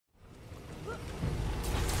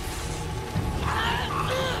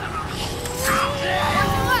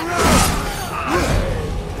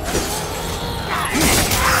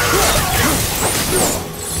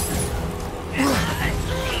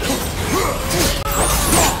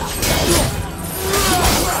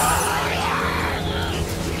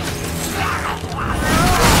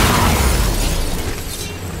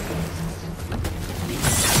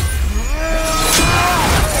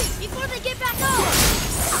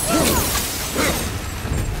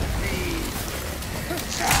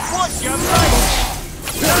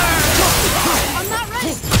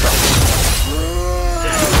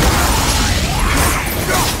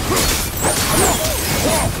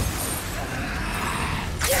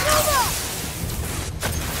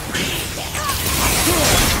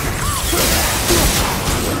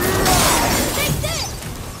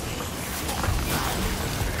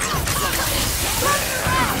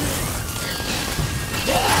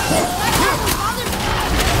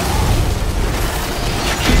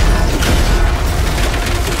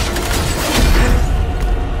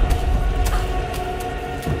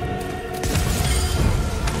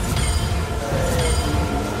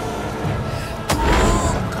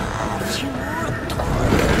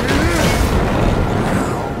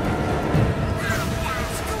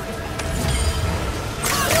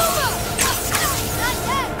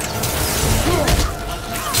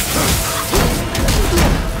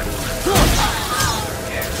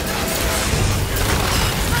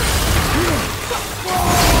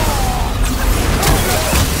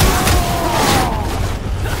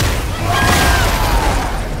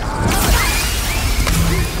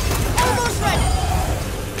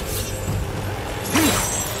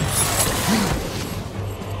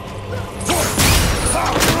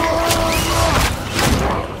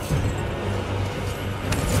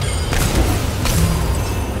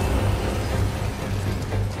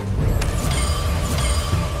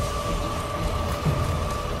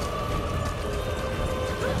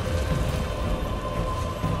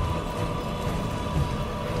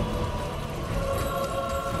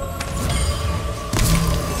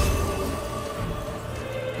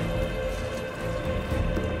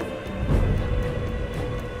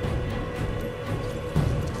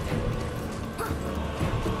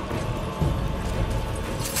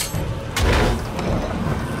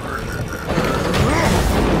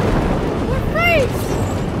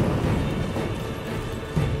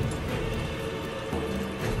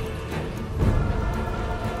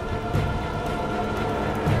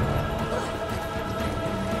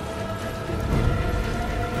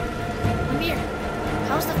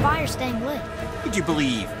How's the fire staying lit? Would you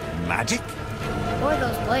believe magic? Or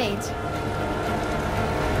those blades?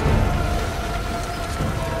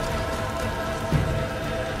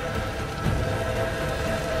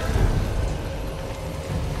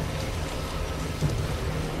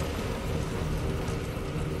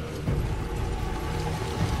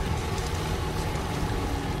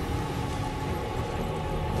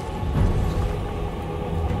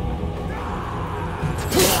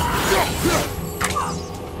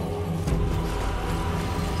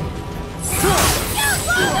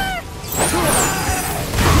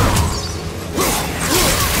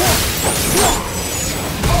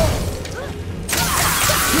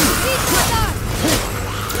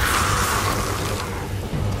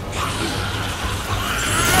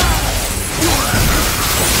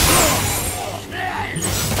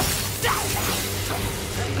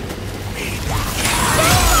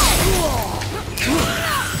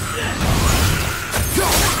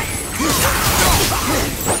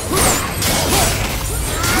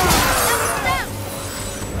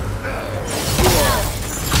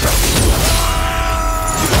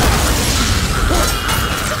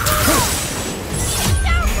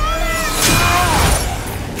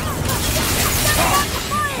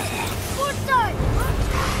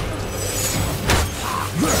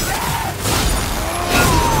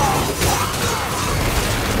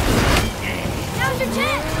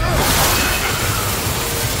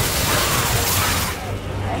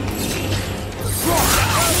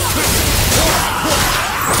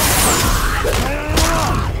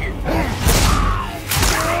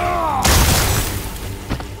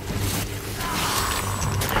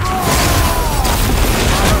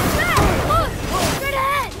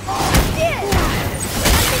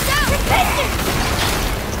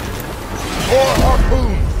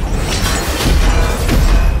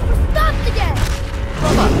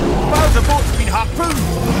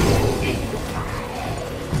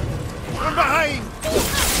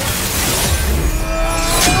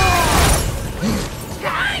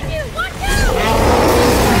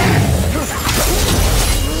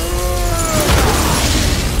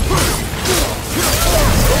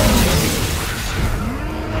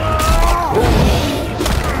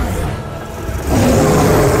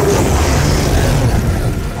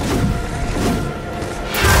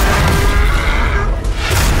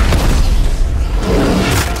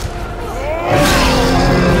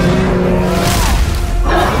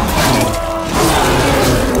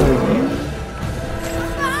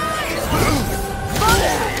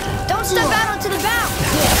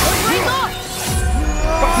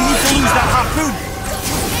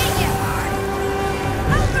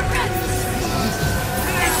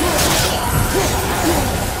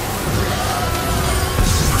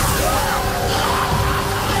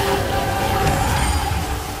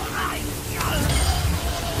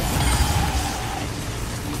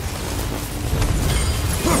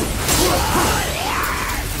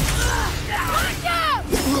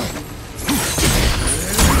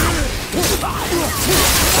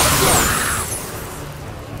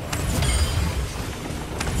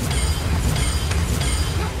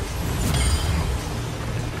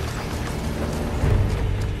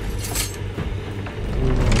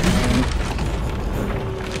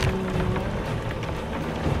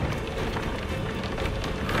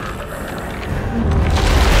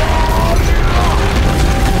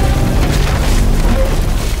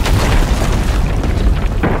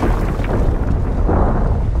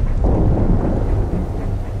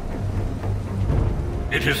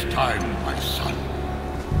 It is time, my son.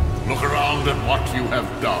 Look around at what you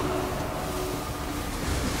have done.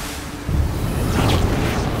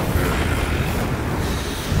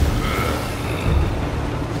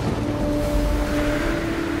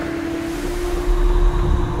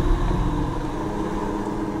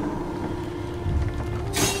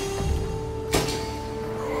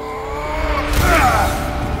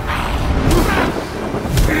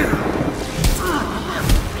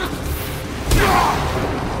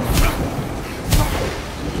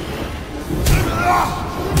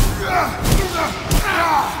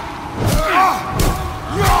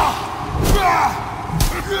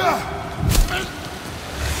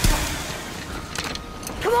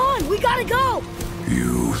 Come on, we gotta go!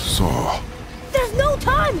 You saw. There's no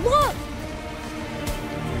time, look!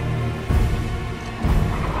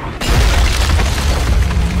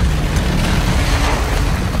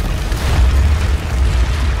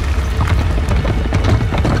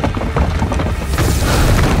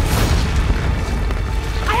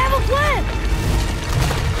 I have a plan!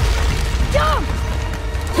 Jump!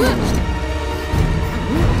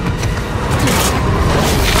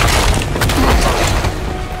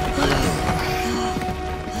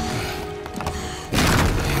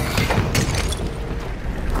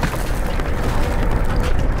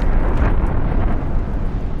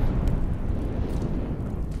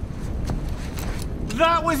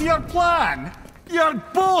 was your plan? You're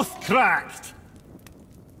both cracked!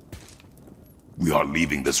 We are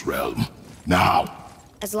leaving this realm. Now!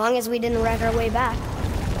 As long as we didn't wreck our way back.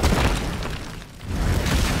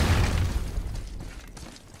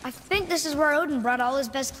 I think this is where Odin brought all his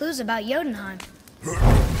best clues about Jotunheim.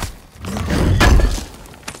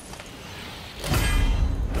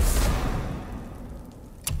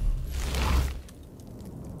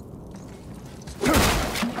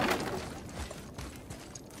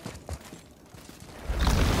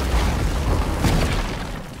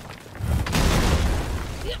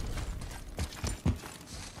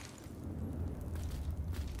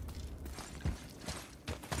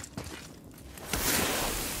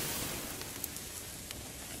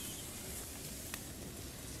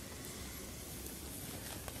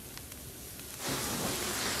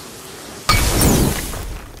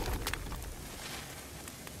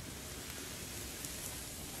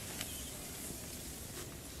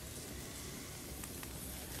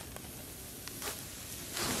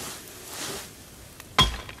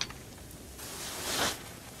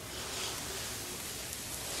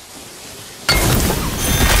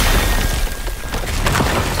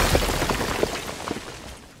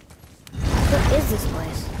 This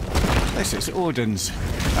place? This is Odin's.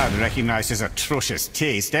 I'd recognize his atrocious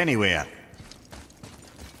taste anywhere.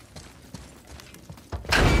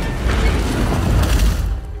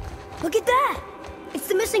 Look at that! It's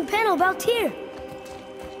the missing panel about Tyr.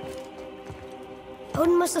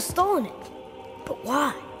 Odin must have stolen it. But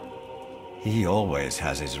why? He always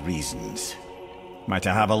has his reasons. Might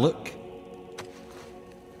I have a look?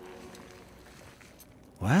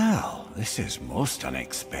 Well, this is most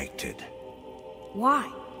unexpected. Why?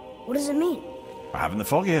 What does it mean? I haven't the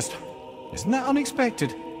foggiest. Isn't that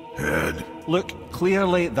unexpected? Head. Look,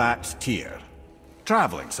 clearly that's Tyr.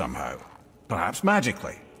 Traveling somehow. Perhaps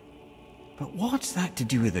magically. But what's that to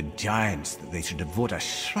do with the giants that they should devote a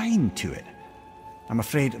shrine to it? I'm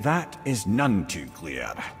afraid that is none too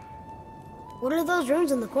clear. What are those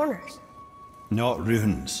runes in the corners? Not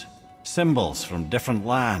runes. Symbols from different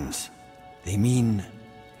lands. They mean...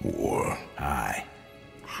 War. Aye.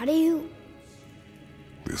 How do you...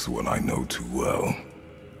 This one I know too well.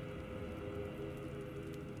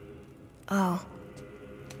 Oh.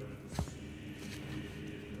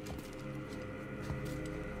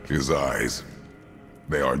 His eyes.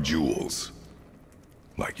 They are jewels.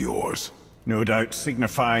 Like yours. No doubt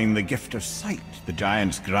signifying the gift of sight the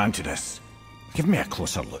giants granted us. Give me a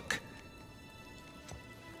closer look.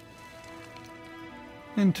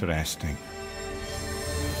 Interesting.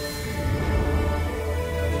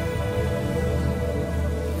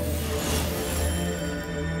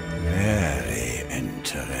 Very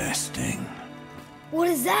interesting. What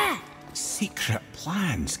is that? Secret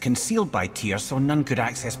plans concealed by Tyr so none could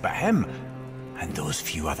access but him. And those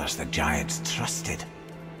few others the giants trusted.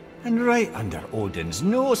 And right under Odin's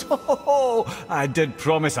nose, ho ho ho! I did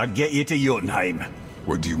promise I'd get you to Jotunheim.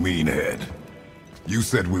 What do you mean, Head? You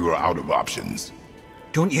said we were out of options.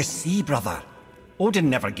 Don't you see, brother? Odin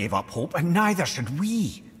never gave up hope, and neither should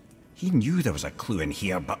we. He knew there was a clue in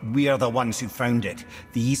here, but we're the ones who found it.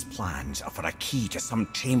 These plans are for a key to some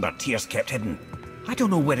chamber Tyr's kept hidden. I don't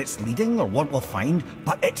know where it's leading or what we'll find,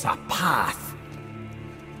 but it's a path.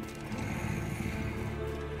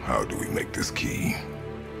 How do we make this key?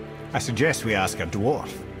 I suggest we ask a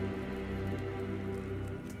dwarf.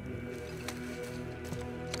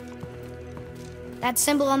 That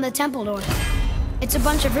symbol on the temple door. It's a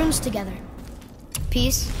bunch of runes together.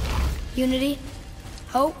 Peace, unity,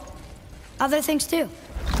 hope, other things too.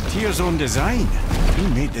 Tyr's own design. He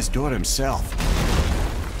made this door himself.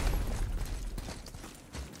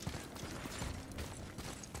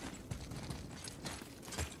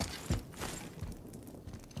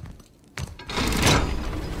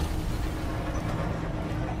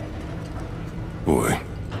 Boy.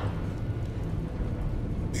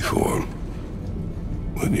 Before...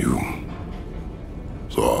 when you...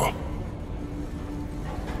 saw...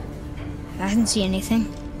 I didn't see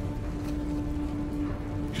anything.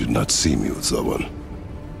 You did not see me with someone.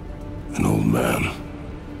 An old man.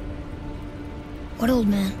 What old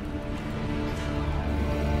man?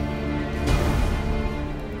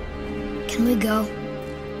 Can we go?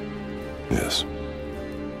 Yes.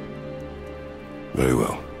 Very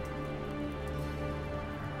well.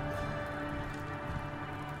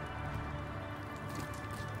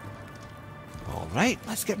 All right,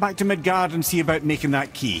 let's get back to Midgard and see about making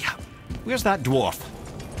that key. Where's that dwarf?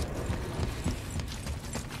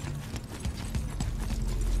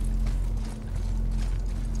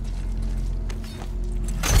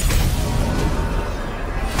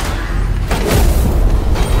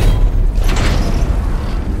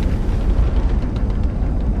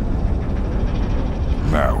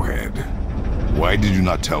 Now, Head, why did you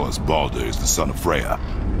not tell us Baldur is the son of Freya?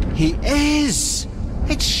 He is!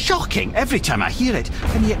 It's shocking every time I hear it,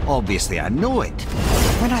 and yet obviously I know it.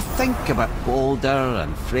 When I think about Baldur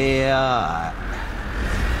and Freya...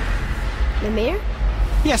 Mimir?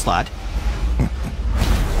 Yes, lad.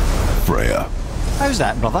 Freya. How's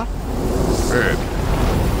that, brother? Head,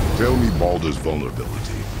 tell me Baldur's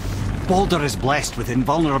vulnerability. Baldur is blessed with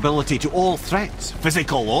invulnerability to all threats,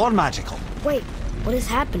 physical or magical. Wait, what is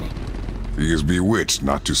happening? He is bewitched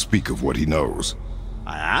not to speak of what he knows.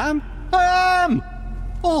 I am? I am!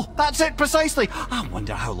 Oh, that's it precisely. I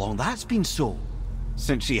wonder how long that's been so.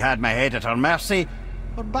 Since she had my head at her mercy,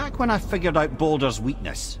 or back when I figured out Baldur's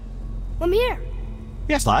weakness. Mimir,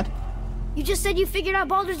 Yes, lad? you just said you figured out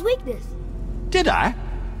Baldur's weakness. Did I?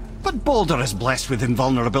 But Baldur is blessed with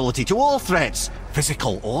invulnerability to all threats,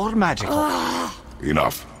 physical or magical.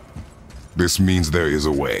 Enough. This means there is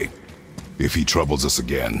a way. If he troubles us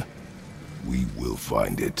again, we will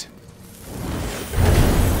find it.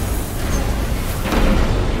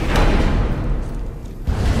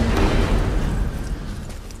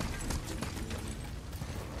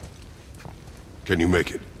 Can you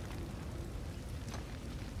make it?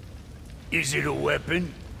 Is it a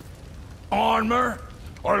weapon? Armor?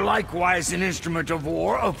 Or likewise an instrument of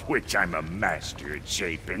war, of which I'm a master at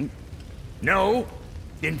shaping? No?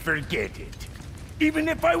 Then forget it. Even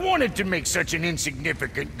if I wanted to make such an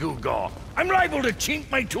insignificant gewgaw, I'm liable to chink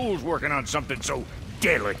my tools working on something so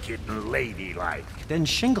delicate and ladylike. Then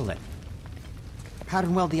shingle it.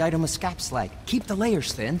 Pattern weld the item with scap slag. Keep the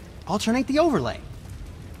layers thin. Alternate the overlay.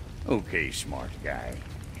 Okay, smart guy.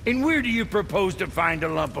 And where do you propose to find a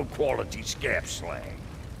lump of quality scap slag?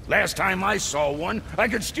 Last time I saw one, I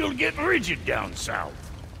could still get rigid down south.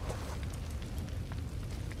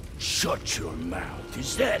 Shut your mouth,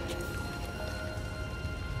 is that...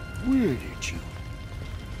 Where did you...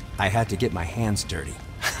 I had to get my hands dirty.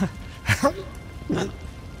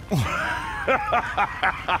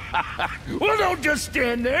 Well, don't just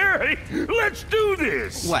stand there. Let's do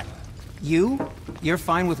this. What? You're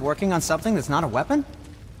fine with working on something that's not a weapon?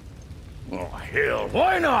 Oh, hell,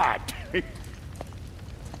 why not?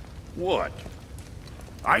 What?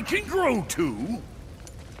 I can grow too.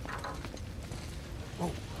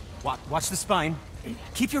 Oh, watch the spine.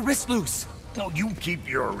 Keep your wrist loose. No, you keep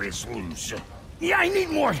your wrist loose. Yeah, I need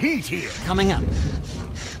more heat here. Coming up.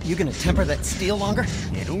 You gonna temper that steel longer?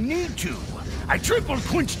 You don't need to. I triple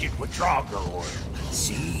quenched it with Draugr oil.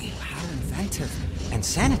 See? How inventive. And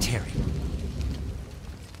sanitary.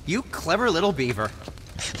 You clever little beaver.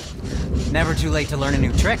 Never too late to learn a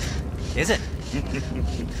new trick, is it?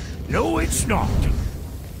 No, it's not.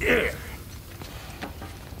 There.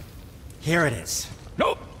 Here it is.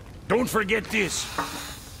 Nope. Don't forget this.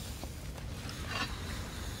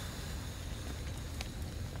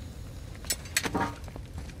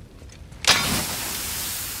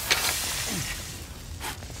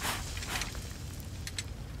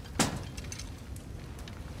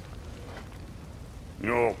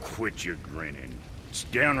 Oh, quit your grinning. It's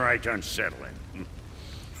downright unsettling.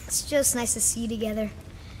 It's just nice to see you together.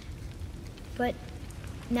 But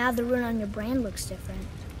now the rune on your brand looks different.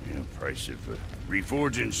 Yeah, price of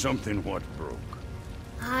reforging something what broke.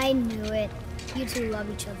 I knew it. You two love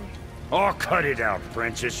each other. Oh, cut it out,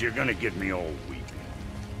 Princess. You're gonna get me all weepy.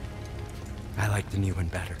 I like the new one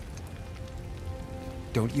better.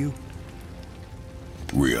 Don't you?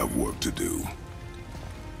 We have work to do.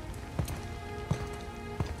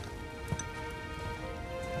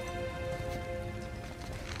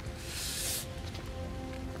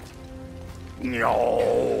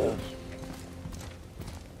 No.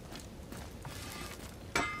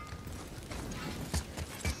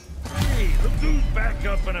 Hey, look who's back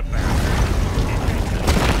up and about.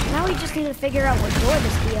 Now we just need to figure out what door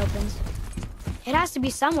this key opens. It has to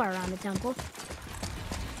be somewhere around the temple.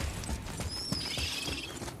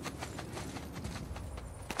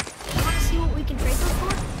 Want to see what we can trade those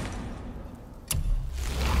for?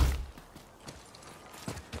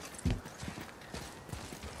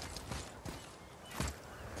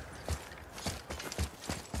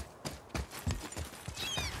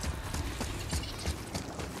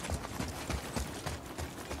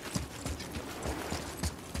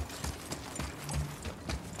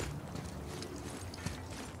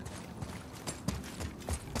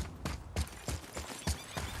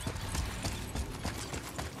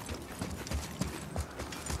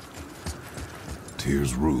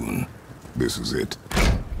 Tyr's rune. This is it.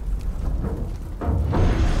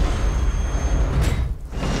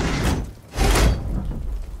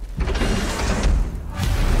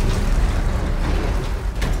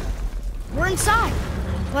 We're inside,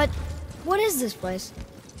 but What is this place?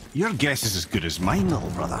 Your guess is as good as mine, little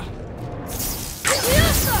brother.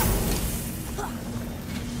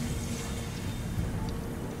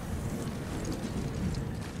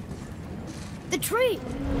 The tree!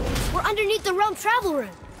 We're underneath the realm travel room.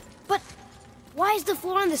 But why is the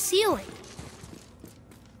floor on the ceiling?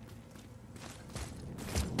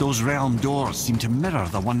 Those realm doors seem to mirror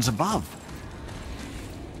the ones above.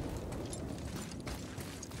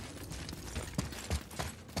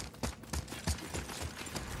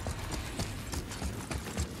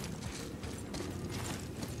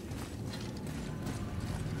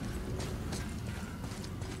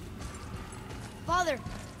 Father,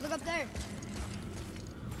 look up there.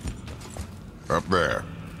 Up there.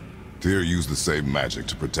 Tyr used the same magic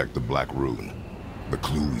to protect the Black Rune. The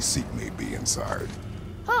clue we seek may be inside.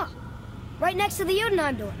 Huh. Right next to the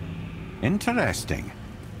Jotunheim door. Interesting.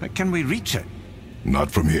 But can we reach it?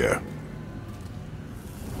 Not from here.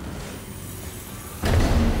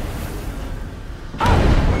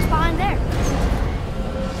 What's behind there?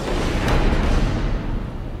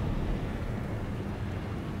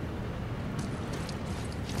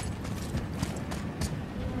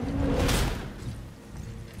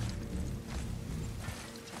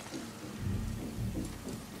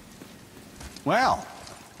 Well,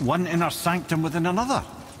 one inner sanctum within another.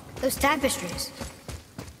 Those tapestries.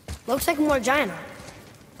 Looks like more giant art.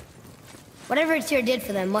 Whatever Tyr did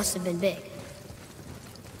for them must have been big.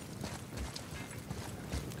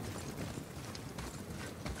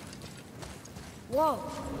 Whoa,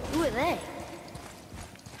 who are they?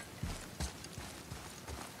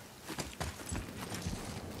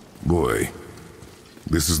 Boy,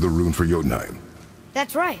 this is the rune for Jotunheim.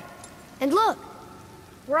 That's right. And look,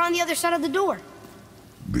 we're on the other side of the door.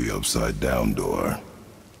 The upside-down door.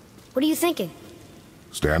 What are you thinking?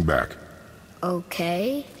 Stand back.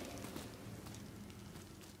 Okay.